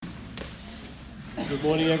Good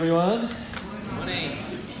morning, everyone. Good morning.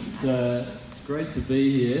 It's great to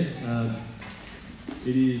be here.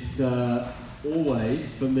 It is always,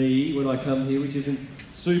 for me, when I come here, which isn't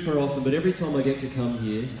super often, but every time I get to come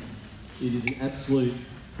here, it is an absolute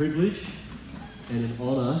privilege and an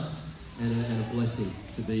honour and a blessing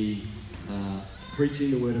to be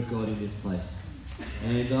preaching the Word of God in this place.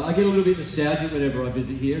 And I get a little bit nostalgic whenever I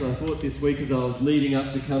visit here, and I thought this week as I was leading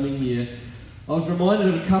up to coming here, I was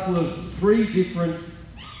reminded of three different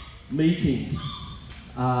meetings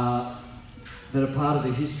that are part of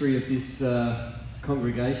the history of this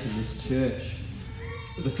congregation, this church.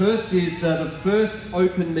 The first is the first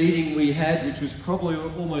open meeting we had, which was probably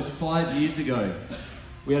almost 5 years ago.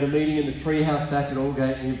 We had a meeting in the treehouse back at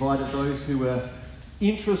Aldgate and invited those who were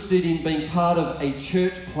interested in being part of a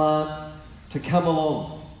church plant to come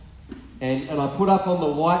along. And I put up on the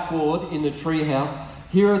whiteboard in the treehouse,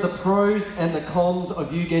 here are the pros and the cons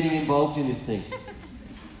of you getting involved in this thing.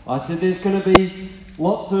 I said there's going to be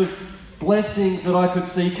lots of blessings that I could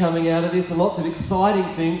see coming out of this and lots of exciting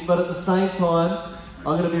things, but at the same time,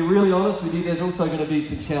 I'm going to be really honest with you, there's also going to be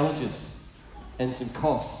some challenges and some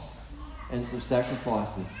costs and some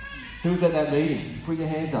sacrifices. Who was at that meeting? Put your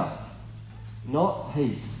hands up. Not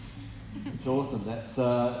heaps. It's awesome.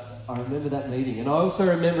 I remember that meeting. And I also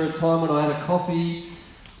remember a time when I had a coffee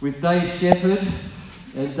with Dave Shepherd.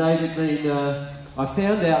 And Dave had been, I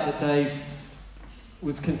found out that Dave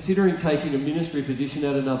was considering taking a ministry position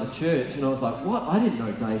at another church, and I was like, what? I didn't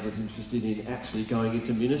know Dave was interested in actually going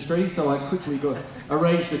into ministry, so I quickly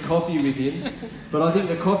arranged a coffee with him. But I think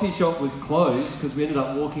the coffee shop was closed because we ended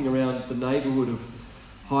up walking around the neighbourhood of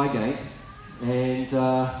Highgate, and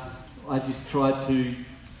I just tried to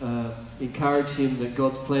encourage him that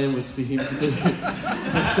God's plan was for him to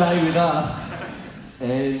stay with us.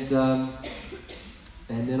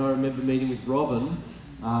 And then I remember meeting with Robin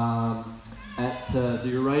at the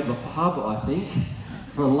Uradla pub, I think,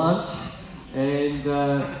 for lunch. And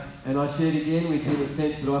I shared again with him a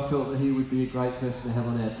sense that I felt that he would be a great person to have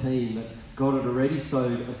on our team, that God had already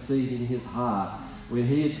sowed a seed in his heart where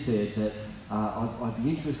he had said that I'd be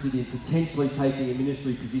interested in potentially taking a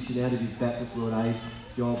ministry position out of his Baptist World Aid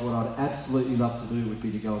job. What I'd absolutely love to do would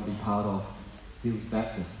be to go and be part of Hills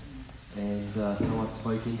Baptist. And so I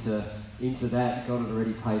spoke into that. God had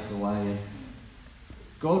already paved the way, and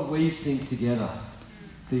God weaves things together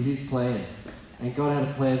for his plan. And God had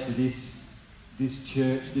a plan for this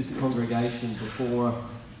church, this congregation before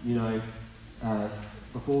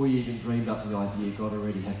we even dreamed up the idea. God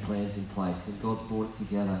already had plans in place, and God's brought it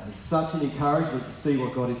together. It's such an encouragement to see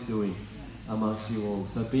what God is doing amongst you all.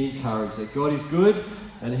 So be encouraged that God is good,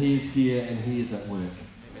 and he is here, and he is at work.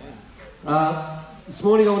 This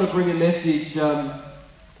morning I want to bring a message.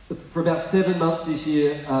 For about 7 months this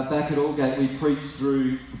year, back at Aldgate, we preached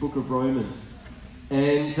through the book of Romans.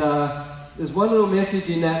 And there's one little message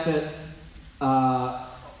in that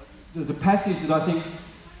there's a passage that I think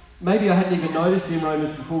maybe I hadn't even noticed in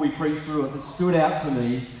Romans before we preached through it, that stood out to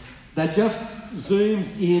me, that just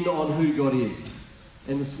zooms in on who God is.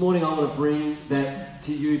 And this morning I want to bring that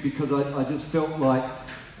to you because I just felt like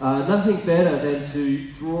nothing better than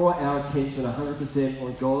to draw our attention 100%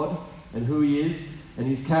 on God and who he is and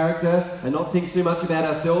his character, and not think too much about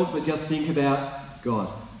ourselves, but just think about God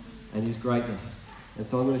and his greatness. And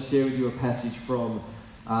so I'm going to share with you a passage from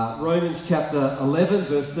Romans chapter 11,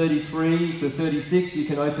 verse 33 to 36. You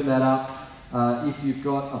can open that up if you've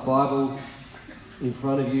got a Bible in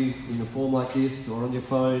front of you in a form like this or on your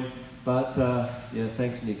phone. But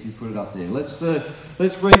thanks Nick, you put it up there. Let's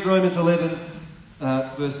read Romans 11,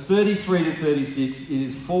 verse 33 to 36. It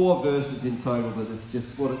is 4 verses in total, but it's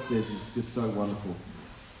just what it says is just so wonderful.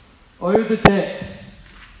 Oh, the depths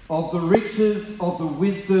of the riches of the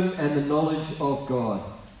wisdom and the knowledge of God.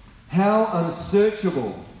 How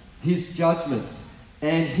unsearchable his judgments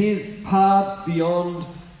and his paths beyond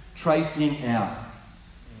tracing out.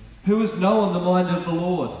 Who has known the mind of the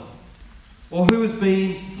Lord? Or who has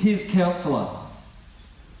been his counsellor?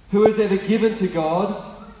 Who has ever given to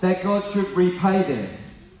God that God should repay them?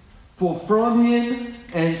 For from him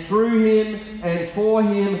and through him and for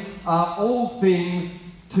him are all things.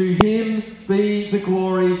 To him be the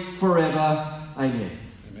glory forever. Amen.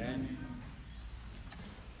 Amen.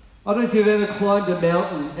 I don't know if you've ever climbed a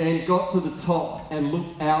mountain and got to the top and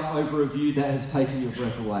looked out over a view that has taken your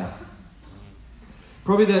breath away.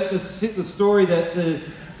 Probably the story that the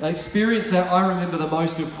experience that I remember the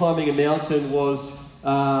most of climbing a mountain was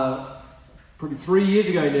probably 3 years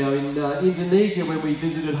ago now in Indonesia, when we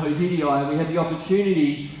visited Hohidiai, and we had the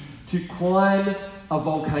opportunity to climb a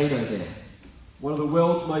volcano there. One of the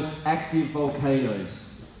world's most active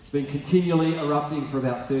volcanoes. It's been continually erupting for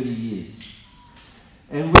about 30 years.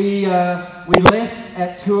 And we left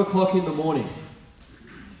at 2 o'clock in the morning.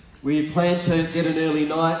 We had planned to get an early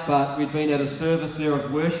night, but we'd been at a service there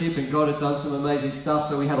of worship and God had done some amazing stuff,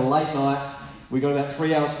 so we had a late night. We got about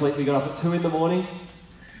 3 hours sleep. We got up at 2 in the morning.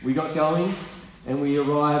 We got going and we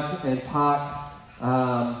arrived and parked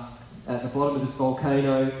at the bottom of this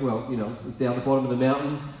volcano. Well, it was down the bottom of the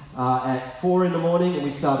mountain at 4 in the morning, and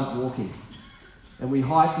we started walking. And we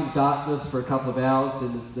hiked in darkness for a couple of hours,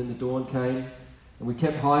 then the dawn came. And we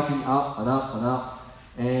kept hiking up and up and up.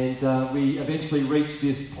 And we eventually reached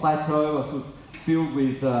this plateau sort of filled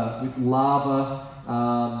with lava,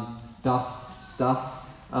 dust stuff.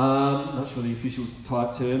 Not sure the official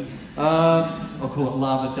type term. I'll call it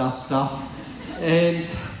lava dust stuff. And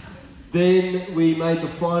then we made the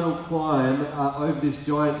final climb over this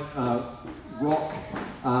giant rock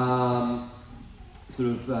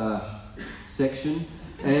section.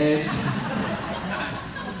 And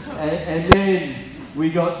then we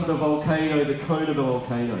got to the volcano, the cone of the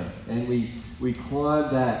volcano, and we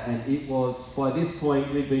climbed that, and it was, by this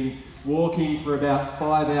point, we'd been walking for about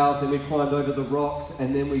 5 hours, then we climbed over the rocks,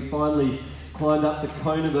 and then we finally climbed up the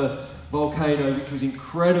cone of the volcano, which was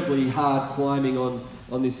incredibly hard climbing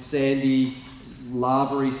on this sandy,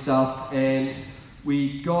 lava-y stuff, and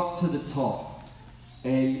we got to the top,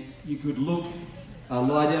 and you could look,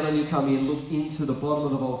 lie down on your tummy and look into the bottom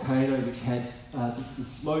of the volcano, which had the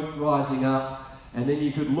smoke rising up, and then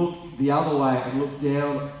you could look the other way and look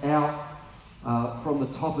down, out from the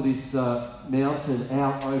top of this mountain,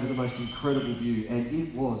 out over the most incredible view, and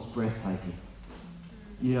it was breathtaking.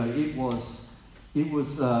 It was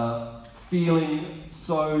feeling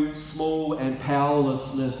so small and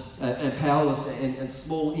powerless and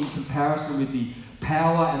small in comparison with the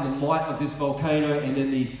power and the might of this volcano, and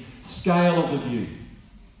then the scale of the view.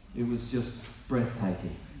 It was just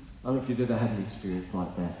breathtaking. I don't know if you've ever had an experience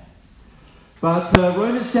like that. But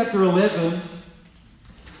Romans chapter 11, if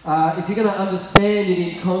you're going to understand it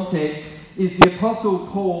in context, is the Apostle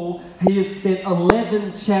Paul. He has spent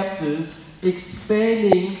 11 chapters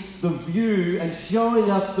expanding the view and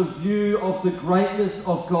showing us the view of the greatness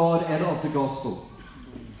of God and of the gospel.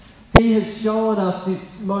 He has shown us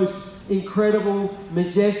this most incredible,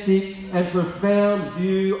 majestic, and profound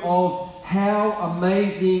view of how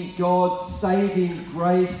amazing God's saving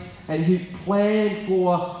grace and His plan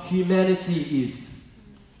for humanity is.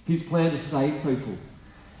 His plan to save people.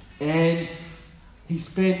 And he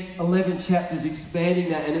spent 11 chapters expanding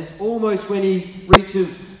that, and it's almost when he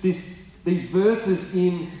reaches these verses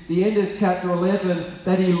in the end of chapter 11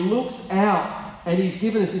 that he looks out, and he's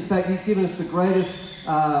given us the greatest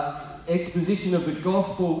exposition of the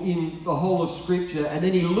gospel in the whole of Scripture, and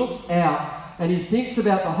then he looks out and he thinks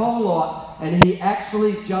about the whole lot, and he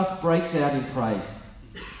actually just breaks out in praise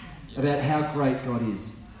about how great God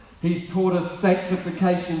is. He's taught us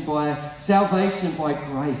salvation by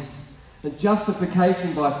grace, and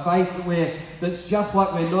justification by faith, that's just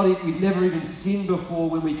like we've never even sinned before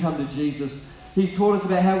when we come to Jesus. He's taught us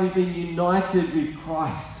about how we've been united with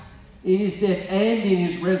Christ in His death and in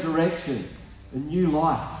His resurrection, a new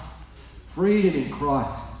life, freedom in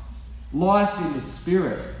Christ, life in the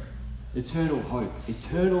Spirit, eternal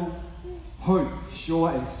hope,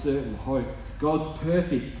 sure and certain hope. God's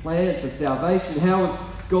perfect plan for salvation. How is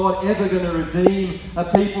God ever going to redeem a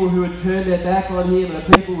people who had turned their back on Him, and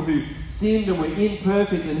a people who sinned and were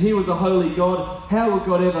imperfect, and He was a holy God? How would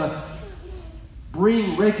God ever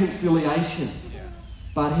bring reconciliation?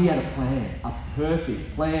 But He had a plan, a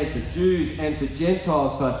perfect plan for Jews and for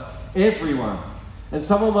Gentiles, for everyone. And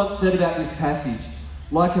someone once said about this passage,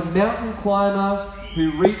 like a mountain climber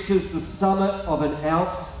who reaches the summit of an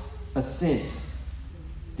Alps ascent,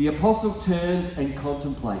 the apostle turns and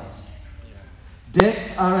contemplates.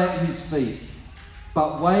 Depths are at his feet,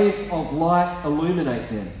 but waves of light illuminate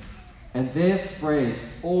them, and there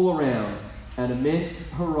spreads all around an immense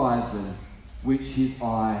horizon which his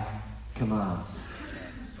eye commands.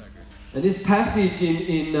 And this passage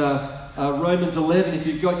in Romans 11, if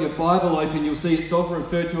you've got your Bible open, you'll see it's often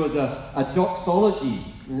referred to as a doxology.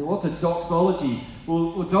 And what's a doxology?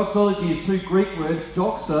 Well, doxology is two Greek words,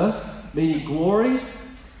 doxa, meaning glory,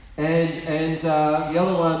 and the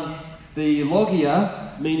other one, the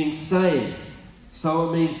logia, meaning saying. So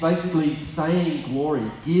it means basically saying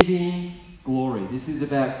glory, giving glory. This is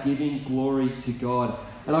about giving glory to God.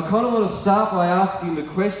 And I kind of want to start by asking the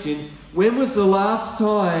question, when was the last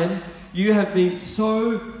time you have been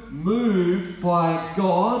so moved by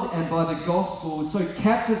God and by the gospel, so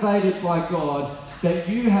captivated by God, that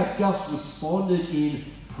you have just responded in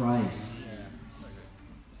praise?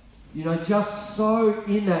 Just so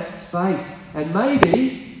in that space. And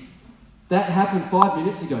maybe that happened 5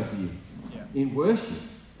 minutes ago for you. in worship.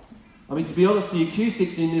 I mean, to be honest, the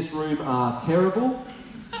acoustics in this room are terrible,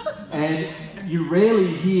 and you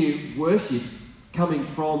rarely hear worship coming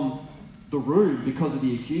from the room because of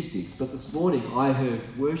the acoustics. But this morning I heard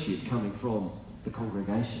worship coming from the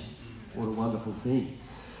congregation. What a wonderful thing.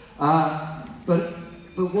 But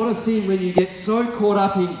what a thing when you get so caught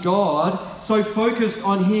up in God, so focused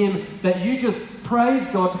on Him, that you just praise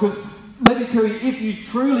God. Because let me tell you, if you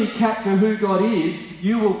truly capture who God is,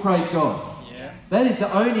 you will praise God. Yeah. That is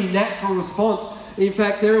the only natural response. In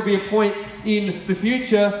fact, there will be a point in the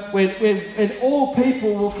future when all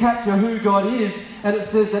people will capture who God is, and it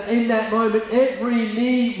says that in that moment every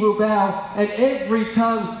knee will bow and every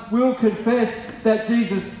tongue will confess that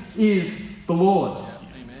Jesus is the Lord. Yeah.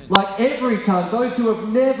 Amen. Like every tongue, those who have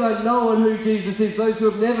never known who Jesus is, those who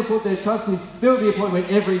have never put their trust in Him, there will be a point when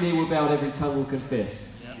every knee will bow and every tongue will confess.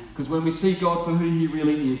 Because when we see God for who He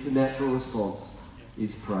really is, the natural response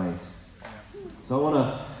is praise. So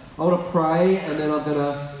I want to pray, and then I'm going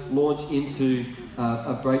to launch into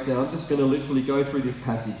a breakdown. I'm just going to literally go through this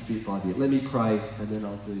passage bit by bit. Let me pray, and then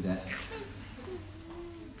I'll do that.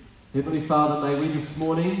 Heavenly Father, may we this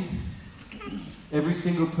morning, every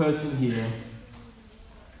single person here,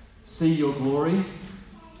 see Your glory,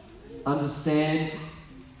 understand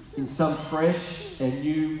in some fresh and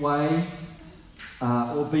new way,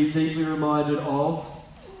 or be deeply reminded of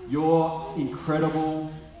Your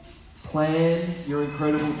incredible plan, Your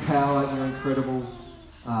incredible power, Your incredible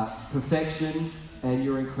perfection, and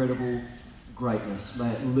Your incredible greatness.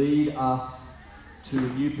 May it lead us to a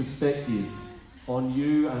new perspective on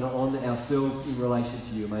You and on ourselves in relation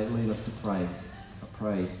to You. May it lead us to praise. I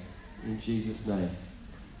pray in Jesus' name.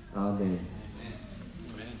 Amen.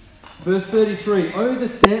 Amen. Verse 33, oh, the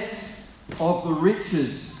depths of the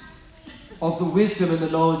riches of the wisdom and the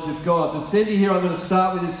knowledge of God. The sender here I'm going to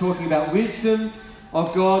start with is talking about wisdom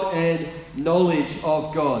of God and knowledge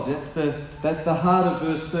of God. That's the heart of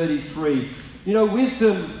verse 33. You know,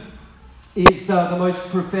 wisdom is the most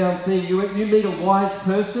profound thing. You meet a wise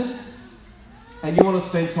person and you want to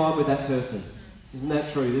spend time with that person. Isn't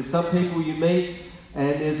that true? There's some people you meet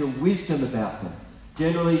and there's a wisdom about them.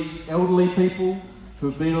 Generally elderly people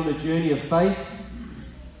who've been on a journey of faith,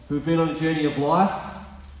 who've been on a journey of life,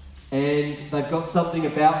 and they've got something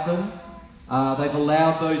about them. They've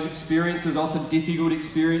allowed those experiences, often difficult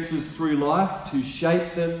experiences through life, to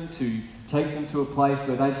shape them, to take them to a place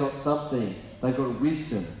where they've got something. They've got a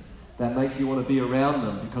wisdom that makes you want to be around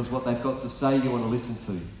them, because what they've got to say you want to listen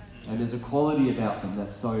to. And there's a quality about them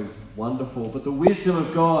that's so wonderful. But the wisdom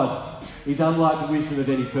of God is unlike the wisdom of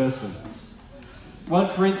any person.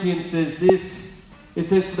 1 Corinthians says this. It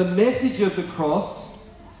says, for the message of the cross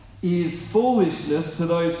is foolishness to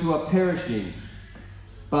those who are perishing.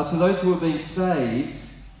 But to those who are being saved,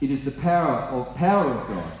 it is the power of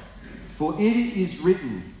God. For it is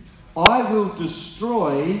written, I will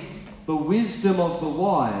destroy the wisdom of the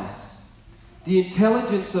wise. The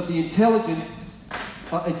intelligence of the intelligent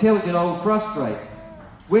I will frustrate.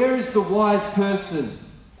 Where is the wise person?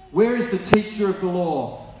 Where is the teacher of the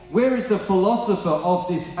law? Where is the philosopher of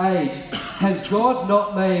this age? Has God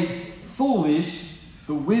not made foolish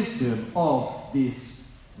the wisdom of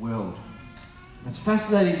this world? It's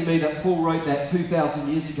fascinating to me that Paul wrote that 2,000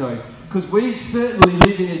 years ago, because we certainly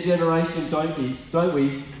live in a generation, don't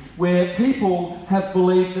we, where people have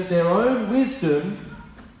believed that their own wisdom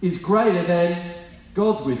is greater than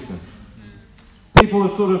God's wisdom. People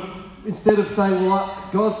are sort of, instead of saying, well,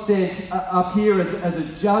 God stands up here as a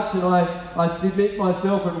judge, and I submit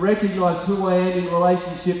myself and recognise who I am in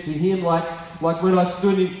relationship to Him, like when I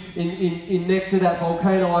stood in next to that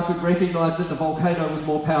volcano, I could recognise that the volcano was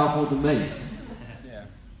more powerful than me. Yeah.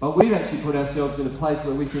 But we've actually put ourselves in a place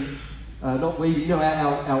where we think,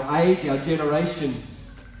 our age, our generation,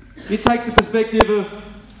 it takes a perspective of,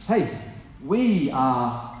 hey, we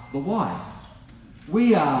are the wise.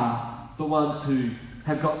 We are the ones who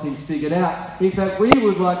have got things figured out. In fact,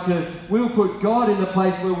 we'll put God in the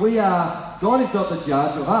place where God is not the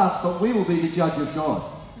judge of us, but we will be the judge of God.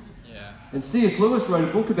 Yeah. And C.S. Lewis wrote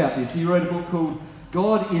a book about this. He wrote a book called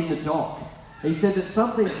God in the Dock. He said that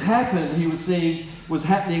something's happened he was seeing was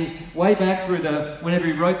happening way back through whenever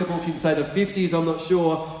he wrote the book in, say, the 50s, I'm not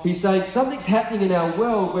sure. He's saying something's happening in our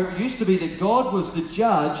world where it used to be that God was the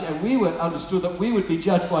judge and we were understood that we would be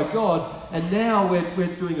judged by God, and now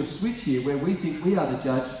we're doing a switch here where we think we are the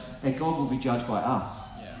judge and God will be judged by us.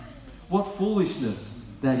 Yeah. What foolishness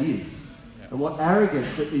that is. Yeah. And what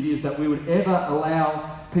arrogance that it is that people would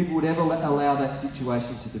ever allow that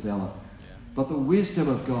situation to develop. Yeah. But the wisdom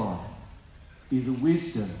of God is a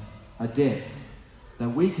wisdom, a depth that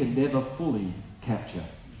we can never fully capture.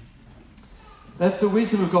 That's the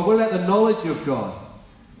wisdom of God. What about the knowledge of God?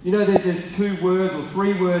 You know, there's 2 words or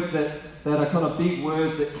 3 words that are kind of big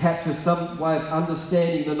words that capture some way of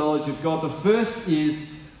understanding the knowledge of God. The first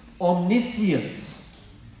is omniscience,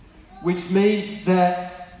 which means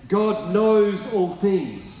that God knows all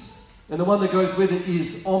things. And the one that goes with it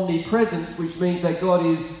is omnipresence, which means that God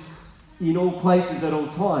is in all places at all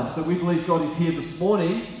times. So we believe God is here this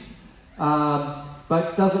morning,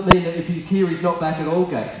 but doesn't mean that if he's here, he's not back at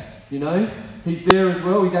Aldgate, you know? He's there as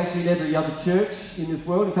well. He's actually in every other church in this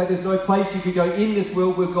world. In fact, there's no place you could go in this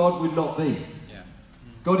world where God would not be. Yeah.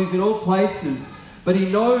 God is in all places, but he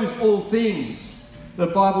knows all things. The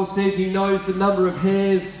Bible says he knows the number of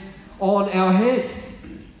hairs on our head.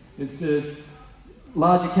 It's a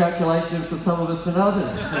larger calculation for some of us than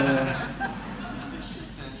others.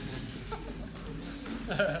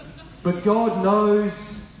 But God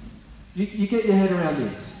knows, you get your head around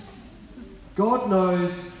this. God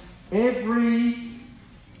knows the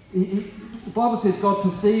Bible says God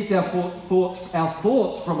perceives our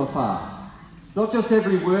thoughts from afar. Not just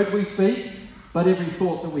every word we speak, but every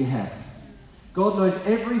thought that we have. God knows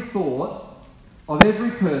every thought of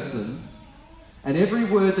every person, and every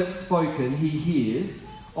word that's spoken he hears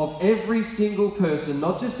of every single person,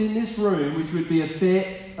 not just in this room, which would be a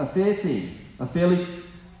fair thing, a fairly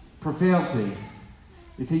profound thing,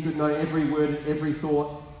 if he could know every word and every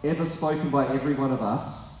thought ever spoken by every one of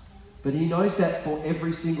us. But he knows that for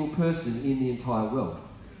every single person in the entire world.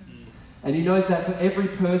 And he knows that for every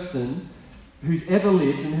person who's ever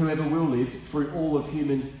lived and whoever will live through all of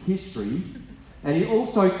human history. And he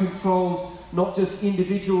also controls not just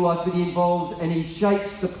individual life, but he involves and he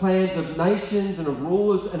shapes the plans of nations and of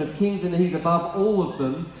rulers and of kings, and he's above all of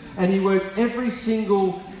them. And he works every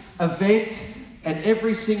single event and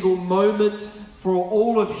every single moment for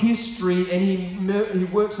all of history, and he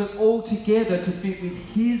works it all together to fit with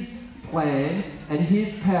his plan and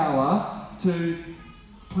his power to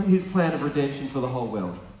his plan of redemption for the whole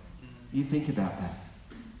world. You think about that.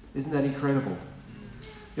 Isn't that incredible?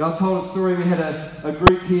 You know, I told a story. We had a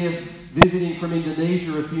group here visiting from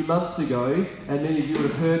Indonesia a few months ago, and many of you would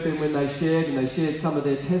have heard them when they shared some of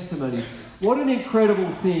their testimonies. What an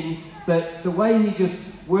incredible thing that the way he just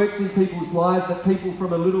works in people's lives, that people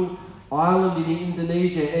from a little island in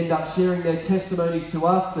Indonesia end up sharing their testimonies to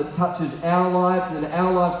us that touches our lives, and then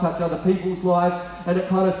our lives touch other people's lives, and it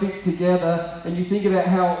kind of fits together. And you think about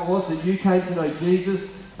how it was that you came to know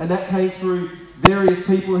Jesus, and that came through various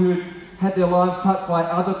people who had their lives touched by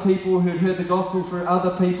other people, who had heard the gospel through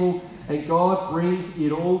other people, and God brings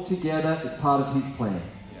it all together. It's part of his plan.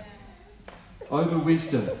 Oh, the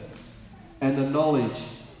wisdom and the knowledge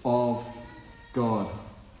of God.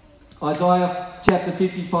 Isaiah chapter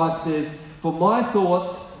 55 says, "For my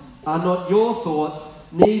thoughts are not your thoughts,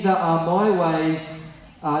 neither are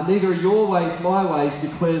your ways my ways,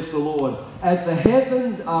 declares the Lord. As the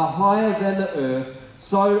heavens are higher than the earth,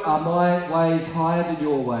 so are my ways higher than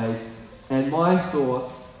your ways, and my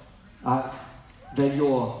thoughts than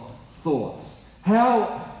your thoughts."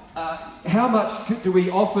 How much do we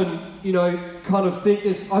often, kind of think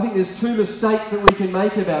this? I think there's 2 mistakes that we can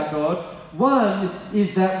make about God. One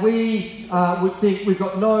is that we would think we've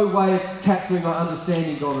got no way of capturing or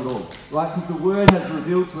understanding God at all, right? Because the Word has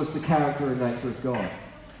revealed to us the character and nature of God.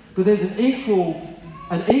 But there's an equal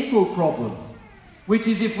problem, which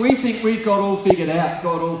is if we think we've got God all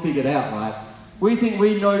figured out, right? We think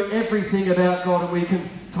we know everything about God and we can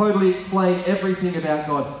totally explain everything about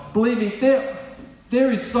God. Believe me,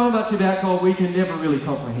 there is so much about God we can never really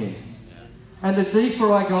comprehend. And the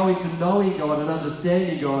deeper I go into knowing God and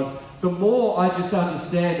understanding God, the more I just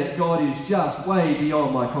understand that God is just way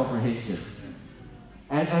beyond my comprehension.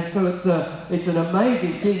 And so it's an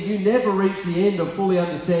amazing thing. You never reach the end of fully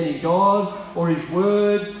understanding God or his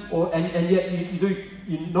word, and yet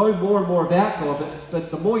you know more and more about God, but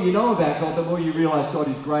the more you know about God, the more you realise God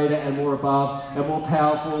is greater and more above and more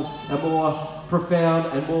powerful and more profound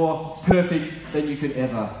and more perfect than you could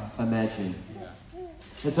ever imagine.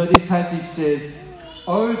 And so this passage says,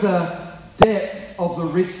 "Oh, the depths of the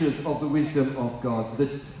riches of the wisdom of God." So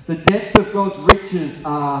the depths of God's riches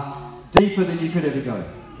are deeper than you could ever go,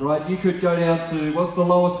 right? You could go down to, what's the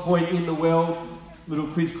lowest point in the world? Little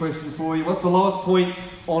quiz question for you. What's the lowest point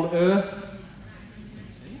on earth?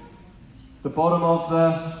 The bottom of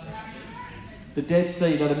the Dead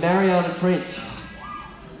Sea. No, the Mariana Trench.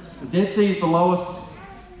 The Dead Sea is the lowest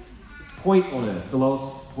point on earth, the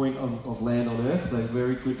lowest point of land on earth. So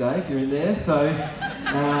very good day if you're in there. So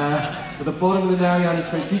at the bottom of the Mariana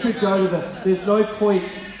Trench, you could go to there's no point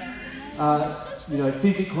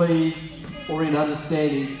physically or in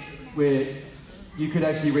understanding where you could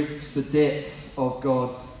actually reach the depths of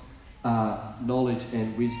God's knowledge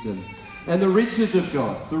and wisdom. And the riches of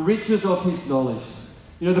God, the riches of his knowledge.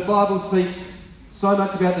 You know, the Bible speaks so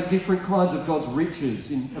much about the different kinds of God's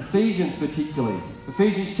riches, in Ephesians particularly.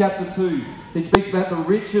 Ephesians chapter 2, it speaks about the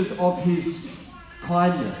riches of his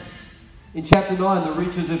kindness. In chapter 9, the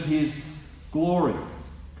riches of his glory.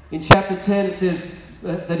 In chapter 10, it says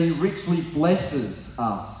that he richly blesses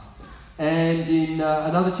us. And in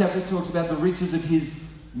another chapter, it talks about the riches of his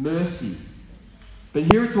mercy. But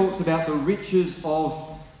here it talks about the riches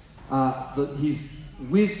of his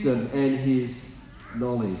wisdom and his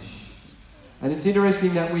knowledge. And it's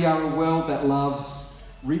interesting that we are a world that loves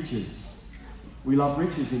riches. We love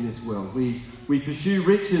riches in this world. We pursue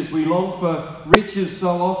riches. We long for riches so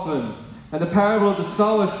often. And the parable of the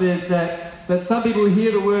sower says that some people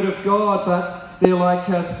hear the word of God, but they're like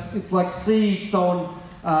it's like seed sown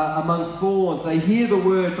among thorns. They hear the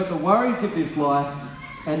word, but the worries of this life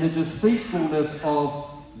and the deceitfulness of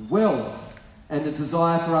wealth and the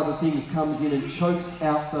desire for other things comes in and chokes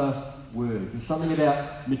out the word. There's something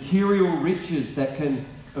about material riches that can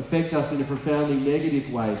affect us in a profoundly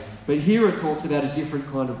negative way. But here it talks about a different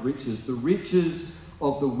kind of riches. The riches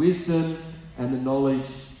of the wisdom and the knowledge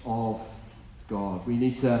of God. We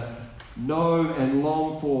need to know and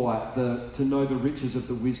long to know the riches of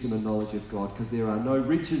the wisdom and knowledge of God, because there are no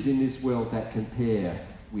riches in this world that compare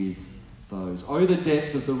with those. Oh, the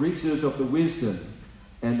depths of the riches of the wisdom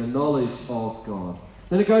and the knowledge of God.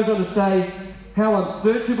 Then it goes on to say how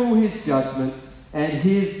unsearchable his judgments and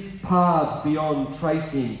his paths beyond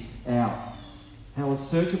tracing out. How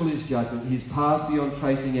unsearchable his judgment, his paths beyond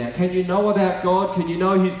tracing out. Can you know about God? Can you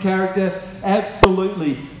know his character?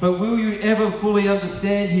 Absolutely. But will you ever fully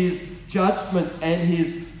understand his judgments and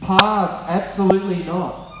his paths? Absolutely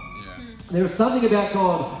not. Yeah. There is something about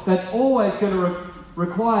God that's always going to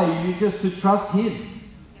require you just to trust him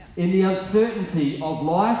in the uncertainty of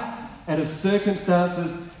life and of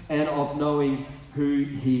circumstances and of knowing who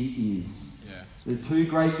he is. Yeah. There are two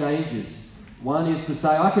great dangers. One is to say,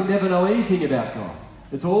 I can never know anything about God.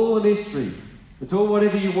 It's all a mystery. It's all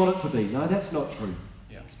whatever you want it to be. No, that's not true.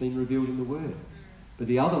 Yeah. It's been revealed in the Word. But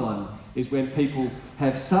the other one is when people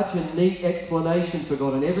have such a neat explanation for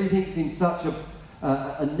God and everything's in such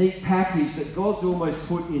a neat package that God's almost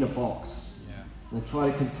put in a box. Yeah. And they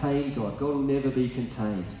try to contain God. God will never be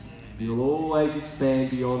contained. He will always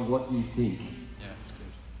expand beyond what you think. Yeah, that's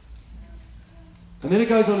good. And then it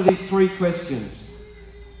goes on to these three questions.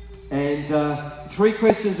 And three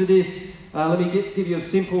questions are this. Let me give you a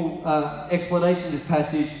simple explanation of this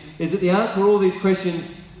passage. Is that the answer to all these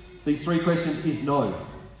questions, these three questions, is no.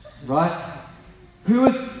 Right? Who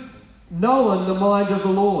has known the mind of the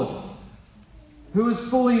Lord? Who has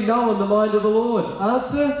fully known the mind of the Lord?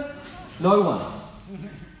 Answer? No one.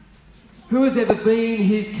 Who has ever been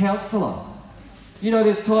his counsellor? You know,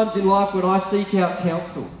 there's times in life when I seek out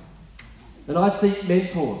counsel. And I seek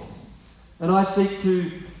mentors. And I seek to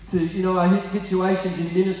I hit situations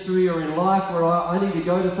in ministry or in life where I need to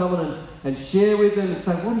go to someone and share with them and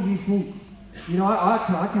say, what do you think? You know,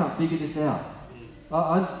 I can't figure this out.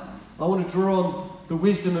 I want to draw on the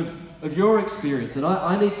wisdom of your experience, and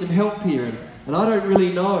I need some help here, and I don't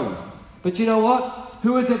really know. But you know what?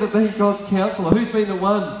 Who has ever been God's counsellor? Who's been the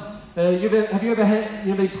one? Have you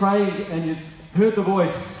ever been praying and you've heard the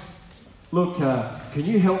voice, look, can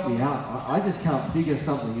you help me out? I just can't figure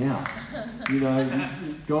something out. You know,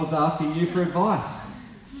 God's asking you for advice.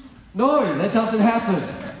 No, that doesn't happen.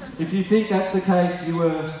 If you think that's the case, you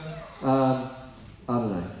were, I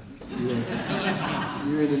don't know,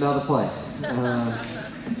 you're in another place.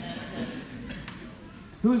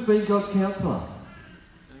 Who has been God's counsellor?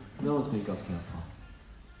 No one's been God's counsellor.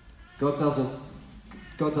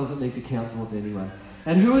 God doesn't need the counsel of anyone.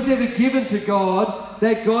 And who has ever given to God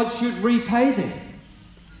that God should repay them?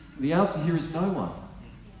 The answer here is no one.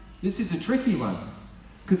 This is a tricky one.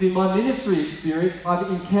 Because in my ministry experience, I've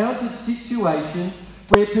encountered situations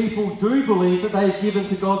where people do believe that they've given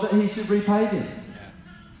to God that he should repay them.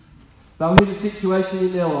 They'll hit a situation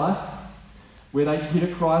in their life where they hit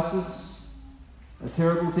a crisis, a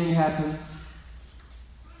terrible thing happens,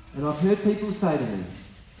 and I've heard people say to me,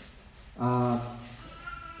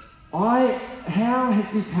 how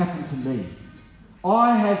has this happened to me?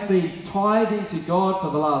 I have been tithing to God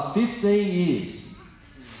for the last 15 years.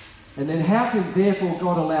 And then how can therefore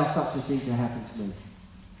God allow such a thing to happen to me?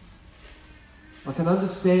 I can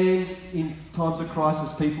understand in times of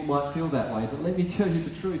crisis people might feel that way, but let me tell you the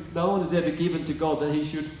truth. No one has ever given to God that he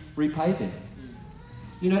should repay them.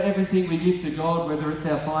 You know, everything we give to God, whether it's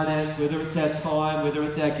our finance, whether it's our time, whether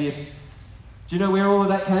it's our gifts, do you know where all of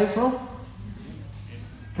that came from?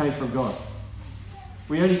 Came from God.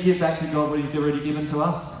 We only give back to God what he's already given to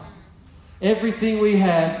us. Everything we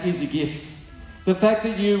have is a gift. The fact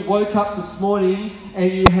that you woke up this morning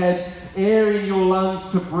and you had air in your lungs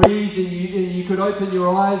to breathe, and you could open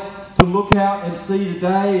your eyes to look out and see the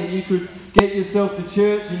day, and you could get yourself to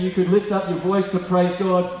church, and you could lift up your voice to praise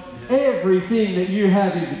God. Everything that you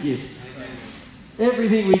have is a gift.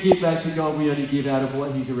 Everything we give back to God, we only give out of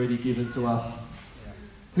what He's already given to us.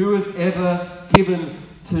 Who has ever given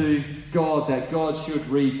to God that God should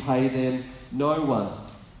repay them? No one.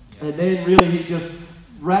 And then really he just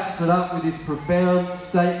wraps it up with this profound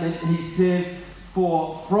statement. He says,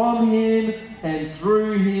 for from Him and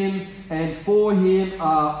through Him and for Him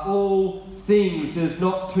are all things. There's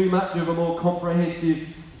not too much of a more comprehensive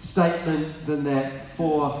statement than that.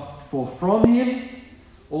 For from Him,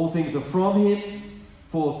 all things are from Him.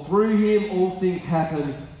 For through Him, all things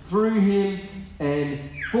happen through Him. And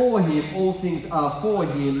for Him, all things are for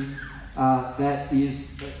Him. That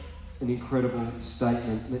is an incredible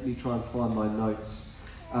statement. Let me try and find my notes.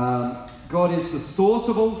 God is the source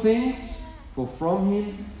of all things, for from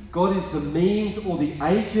Him. God is the means or the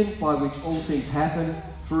agent by which all things happen,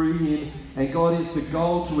 through Him. And God is the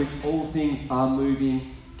goal to which all things are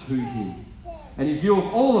moving, to Him. And in view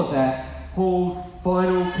of all of that, Paul's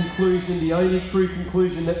final conclusion, the only true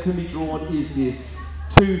conclusion that can be drawn, is this: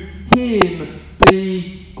 to Him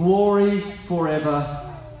be glory forever.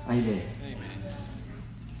 Amen.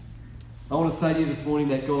 I want to say to you this morning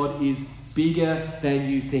that God is bigger than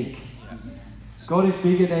you think. God is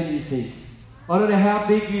bigger than you think. I don't know how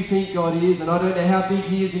big you think God is, and I don't know how big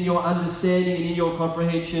He is in your understanding and in your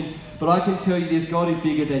comprehension, but I can tell you this: God is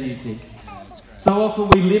bigger than you think. So often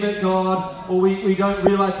we limit God, or we don't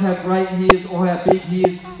realise how great He is, or how big He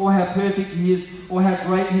is, or how perfect He is, or how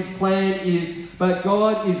great His plan is, but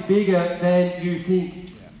God is bigger than you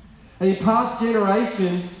think. And in past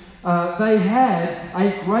generations, they had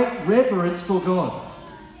a great reverence for God.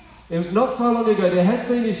 It was not so long ago. There has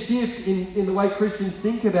been a shift in the way Christians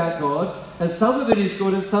think about God, and some of it is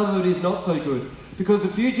good and some of it is not so good. Because a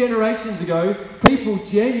few generations ago, people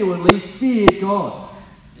genuinely feared God.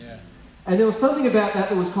 Yeah. And there was something about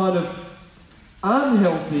that was kind of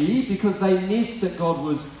unhealthy, because they missed that God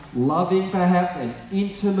was loving perhaps and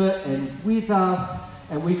intimate and with us,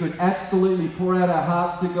 and we could absolutely pour out our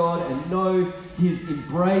hearts to God and know His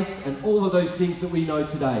embrace and all of those things that we know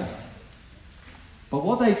today. But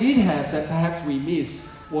what they did have that perhaps we missed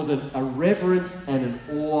was a reverence and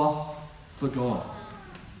an awe for God.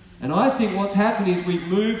 And I think what's happened is we've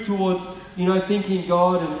moved towards, thinking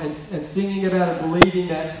God and singing about and believing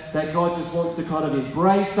that God just wants to kind of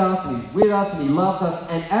embrace us, and He's with us and He loves us,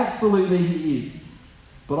 and absolutely He is.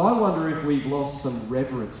 But I wonder if we've lost some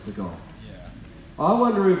reverence for God. I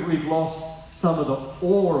wonder if we've lost some of the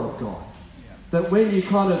awe of God. Yeah. That when you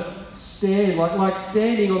kind of stand, like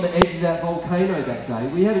standing on the edge of that volcano that day,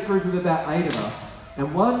 we had a group of about 8 of us,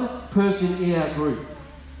 and one person in our group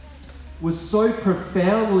was so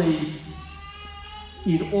profoundly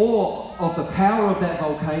in awe of the power of that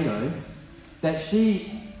volcano that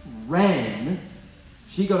she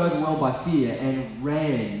got overwhelmed by fear and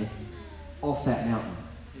ran off that mountain.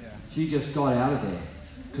 Yeah. She just got out of there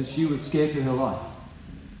because she was scared for her life.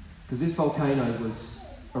 Because this volcano was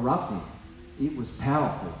erupting. It was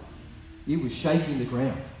powerful. It was shaking the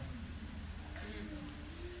ground.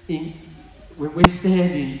 When we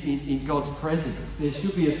stand in God's presence, there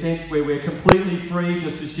should be a sense where we're completely free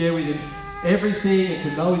just to share with Him everything and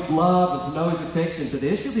to know His love and to know His affection. But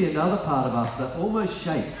there should be another part of us that almost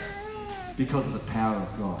shakes because of the power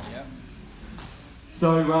of God. Yep.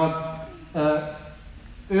 So,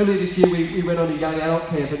 earlier this year, we went on a young adult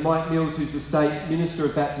camp, and Mike Mills, who's the state minister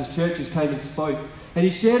of Baptist churches, came and spoke. And he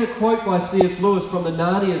shared a quote by C.S. Lewis from the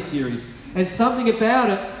Narnia series. And something about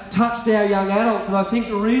it touched our young adults. And I think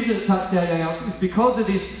the reason it touched our young adults is because of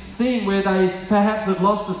this thing where they perhaps had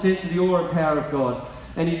lost the sense of the awe and power of God.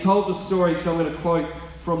 And he told the story, so I'm going to quote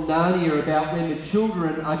from Narnia, about when the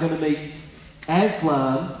children are going to meet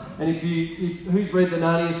Aslan. And who's read the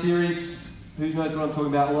Narnia series? Who knows what I'm talking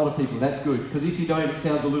about? A lot of people. That's good. Because if you don't, it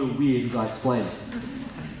sounds a little weird as I explain it.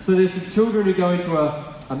 So there's some children who go into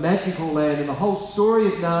a magical land, and the whole story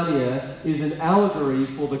of Narnia is an allegory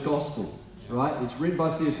for the gospel. Right? It's written by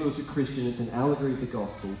C.S. Lewis, a Christian. It's an allegory of the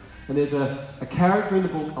gospel. And there's a character in the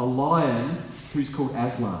book, a lion, who's called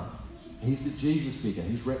Aslan. He's the Jesus figure.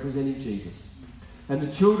 He's representing Jesus. And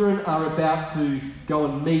the children are about to go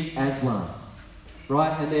and meet Aslan.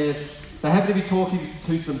 Right? And they happen to be talking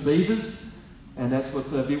to some beavers. And that's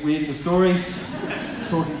what's a bit weird in the story.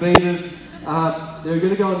 Talking beavers. They're going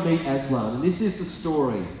to go and meet Aslan. And this is the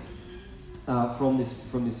story from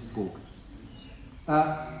this book.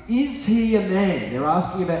 Is he a man? They're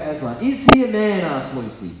asking about Aslan. Is he a man? Asked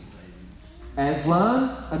Lucy.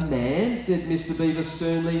 Aslan, a man, said Mr. Beaver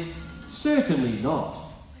sternly. Certainly not.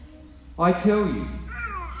 I tell you,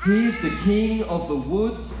 he is the king of the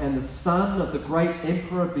woods and the son of the great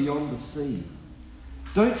emperor beyond the sea.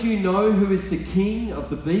 Don't you know who is the king of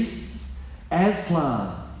the beasts?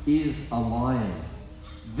 Aslan is a lion,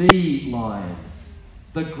 the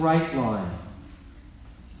great lion.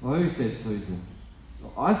 Oh, said Susan,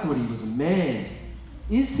 I thought he was a man.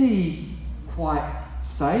 Is he quite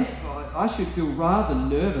safe? I should feel rather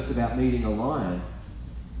nervous about meeting a lion.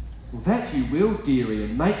 Well, that you will, dearie,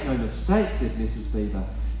 and make no mistake, said Mrs. Beaver.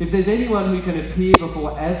 If there's anyone who can appear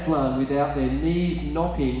before Aslan without their knees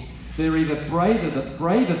knocking, they're either braver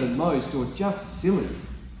than most or just silly.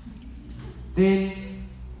 Then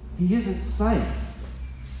he isn't safe,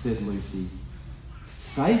 said Lucy.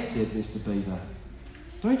 Safe, said Mr. Beaver.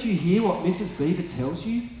 Don't you hear what Mrs. Beaver tells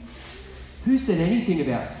you? Who said anything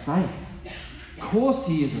about safe? Of course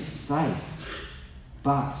he isn't safe,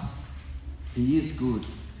 but he is good.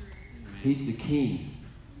 He's the king,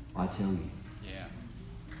 I tell you. Yeah.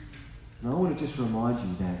 And I want to just remind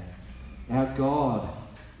you that our God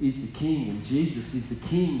is the king and Jesus is the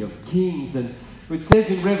King of kings. And it says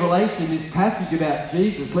in Revelation, this passage about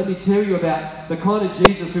Jesus, let me tell you about the kind of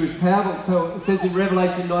Jesus who is powerful. It says in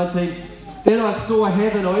Revelation 19, then I saw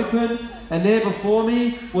heaven open, and there before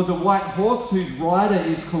me was a white horse whose rider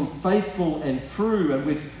is called Faithful and True, and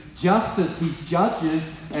with justice he judges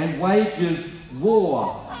and wages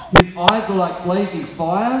war. His eyes are like blazing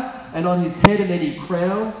fire, and on his head are many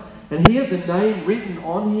crowns, and he has a name written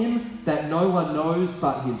on him that no one knows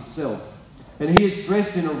but himself. And he is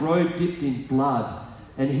dressed in a robe dipped in blood,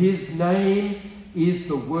 and his name is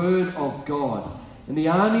the Word of God. And the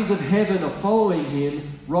armies of heaven are following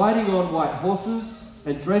him, riding on white horses,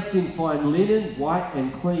 and dressed in fine linen, white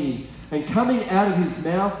and clean. And coming out of his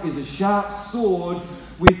mouth is a sharp sword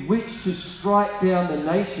with which to strike down the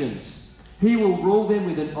nations. He will rule them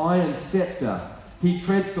with an iron scepter. He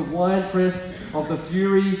treads the winepress of the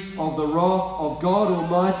fury of the wrath of God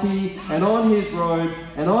Almighty, and on his robe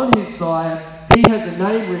and on his thigh he has a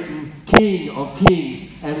name written, King of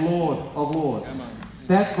Kings and Lord of Lords.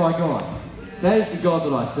 That's my God. That is the God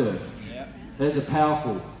that I serve. That is a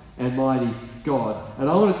powerful and mighty God. And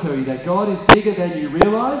I want to tell you that God is bigger than you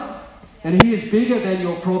realise, and he is bigger than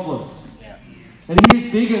your problems. And he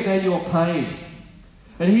is bigger than your pain.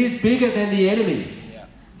 And he is bigger than the enemy.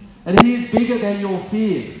 And he is bigger than your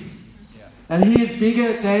fears. And he is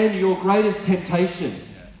bigger than your greatest temptation.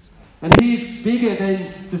 And he is bigger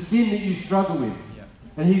than the sin that you struggle with.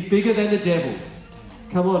 And he's bigger than the devil.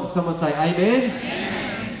 Come on, someone say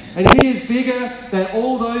amen. And he is bigger than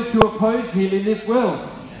all those who oppose him in this world.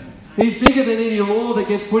 He's bigger than any law that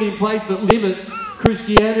gets put in place that limits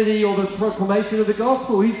Christianity or the proclamation of the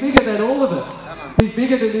gospel. He's bigger than all of it. He's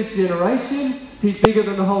bigger than this generation. He's bigger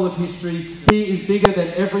than the whole of history. He is bigger than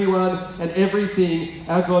everyone and everything.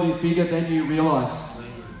 Our God is bigger than you realise.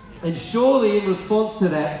 And surely in response to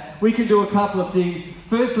that, we can do a couple of things.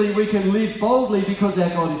 Firstly, we can live boldly because our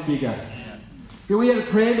God is bigger. We had a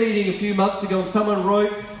prayer meeting a few months ago and someone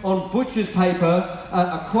wrote on butcher's paper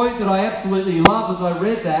a quote that I absolutely love as I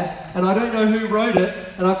read that, and I don't know who wrote it,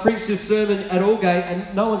 and I preached this sermon at Aldgate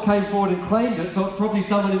and no one came forward and claimed it, so it's probably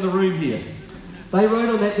someone in the room here. They wrote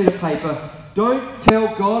on that bit of paper, don't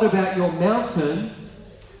tell God about your mountain,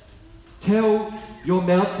 tell your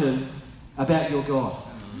mountain about your God.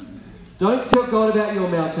 Don't tell God about your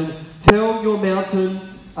mountain, tell your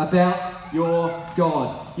mountain about your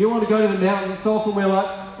God. You want to go to the mountain, so often we're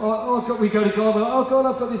like, we go to God, we're like, oh God,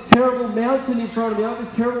 I've got this terrible mountain in front of me, I've got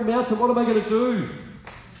this terrible mountain, what am I going to do?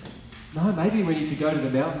 No, maybe we need to go to the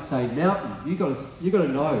mountain and say, mountain, you got to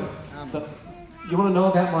know. That, you want to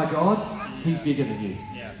know about my God? He's bigger than you.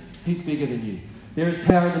 He's bigger than you. There is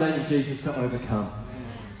power in the name of Jesus to overcome.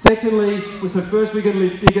 Secondly, so first we're going to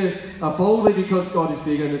live bigger, boldly because God is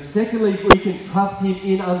bigger. And then secondly, we can trust him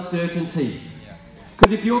in uncertainty.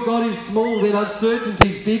 Because if your God is small, then uncertainty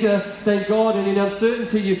is bigger than God. And in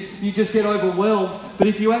uncertainty, you just get overwhelmed. But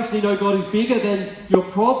if you actually know God is bigger than your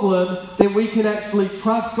problem, then we can actually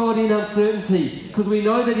trust God in uncertainty. Because we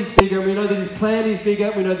know that he's bigger, and we know that his plan is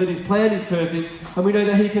bigger, we know that his plan is perfect, and we know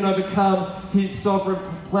that he can overcome. His sovereign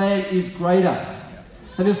plan is greater.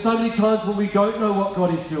 And there's so many times when we don't know what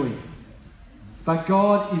God is doing. But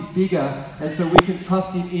God is bigger, and so we can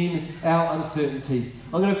trust him in our uncertainty.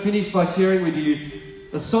 I'm going to finish by sharing with you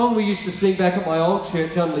a song we used to sing back at my old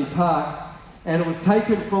church, Unley Park, and it was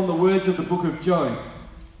taken from the words of the book of Job.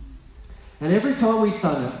 And every time we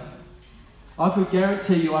sang it, I could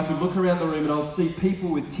guarantee you I could look around the room and I would see people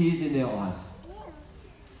with tears in their eyes.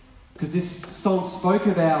 Because this song spoke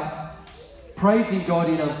about praising God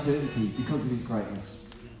in uncertainty because of his greatness.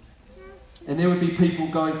 And there would be people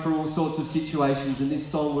going through all sorts of situations, and this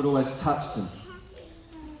song would always touch them.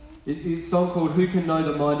 It's a song called Who Can Know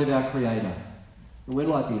the Mind of Our Creator? And we're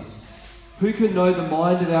like this. Who can know the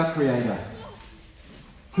mind of our Creator?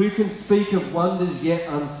 Who can speak of wonders yet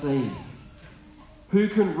unseen? Who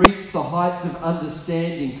can reach the heights of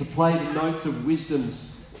understanding to play the notes of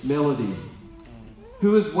wisdom's melody?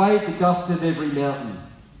 Who has weighed the dust of every mountain?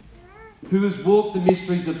 Who has walked the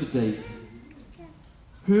mysteries of the deep?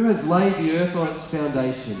 Who has laid the earth on its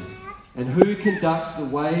foundation? And who conducts the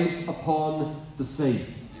waves upon the sea?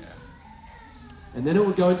 And then it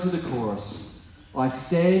would go into the chorus. I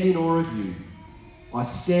stand in awe of you. I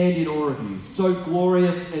stand in awe of you. So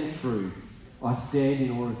glorious and true. I stand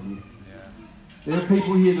in awe of you. There are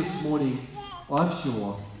people here this morning, I'm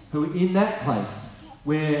sure, who are in that place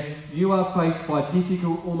where you are faced by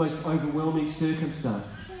difficult, almost overwhelming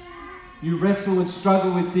circumstances. You wrestle and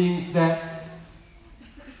struggle with things that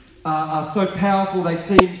are so powerful, they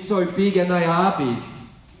seem so big, and they are big.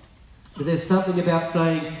 But there's something about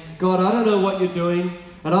saying, God, I don't know what you're doing,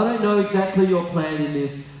 and I don't know exactly your plan in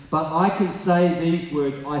this, but I can say these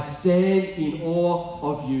words, I stand in awe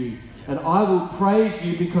of you. And I will praise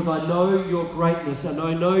you because I know your greatness, and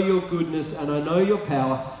I know your goodness, and I know your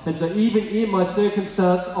power. And so even in my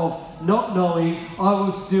circumstance of not knowing, I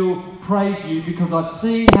will still praise you because I've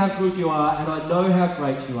seen how good you are, and I know how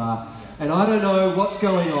great you are. And I don't know what's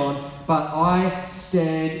going on, but I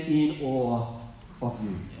stand in awe of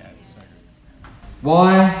you.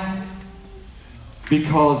 Why?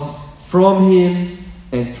 Because from him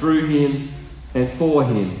and through him and for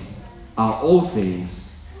him are all things.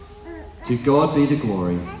 To God be the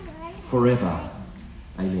glory forever.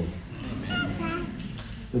 Amen. Amen.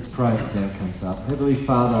 Let's pray as Dad comes up. Heavenly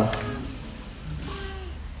Father,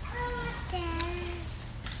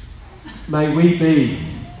 may we be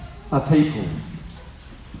a people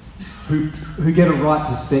who get a right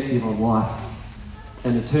perspective on life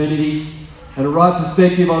and eternity, and a right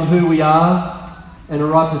perspective on who we are, and a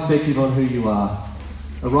right perspective on who you are.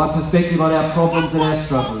 A right perspective on our problems and our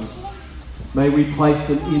struggles. May we place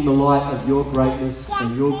them in the light of your greatness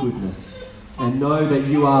and your goodness, and know that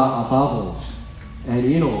you are above all, and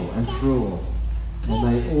in all, and through all. And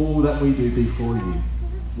may all that we do be for you.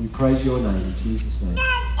 We praise your name in Jesus' name.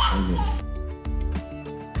 Amen.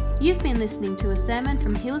 You've been listening to a sermon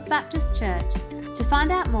from Hills Baptist Church. To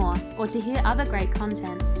find out more or to hear other great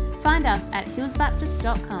content, find us at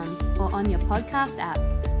hillsbaptist.com or on your podcast app.